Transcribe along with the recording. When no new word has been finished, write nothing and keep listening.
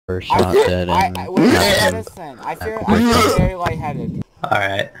First shot dead end. Where's the medicine? I feel very lightheaded.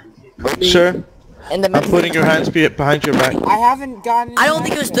 Alright. Sure. In the I'm putting your hands behind your back. I haven't gotten. I don't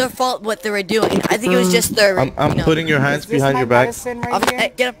think it was their fault what they were doing. I think it was just their. I'm putting your hands behind your back.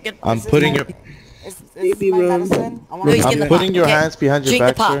 Right get up. I'm putting your. Baby medicine? I'm putting your hands behind your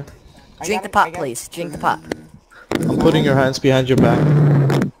back, sir. Drink the pop, please. Drink the pop. I'm putting your hands behind your back.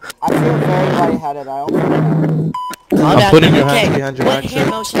 I feel very lightheaded. I don't know. I'm putting your hands behind your back, What sir. hand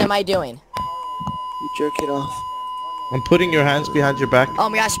motion am I doing? You jerk it off. I'm putting your hands behind your back. Oh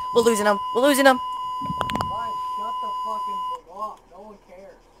my gosh, we're losing them. We're losing them. Shut the fucking fuck up. No one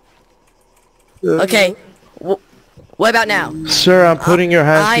cares. Okay. What about now? Sir, I'm putting your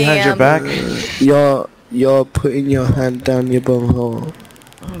hands behind your back. You're putting your hand down your bumhole.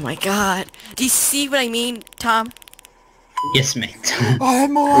 Oh my god. Do you see what I mean, Tom? Yes, mate.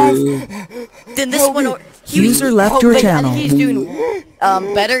 I'm alive. Then this one, user left your channel. He's doing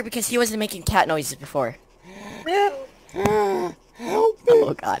better because he wasn't making cat noises before. Oh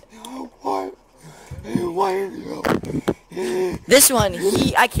god. This one,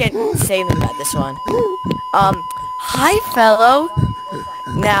 I can't say anything about this one. Hi fellow.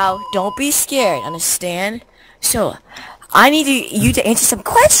 Now, don't be scared, understand? So, I need you to answer some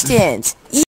questions.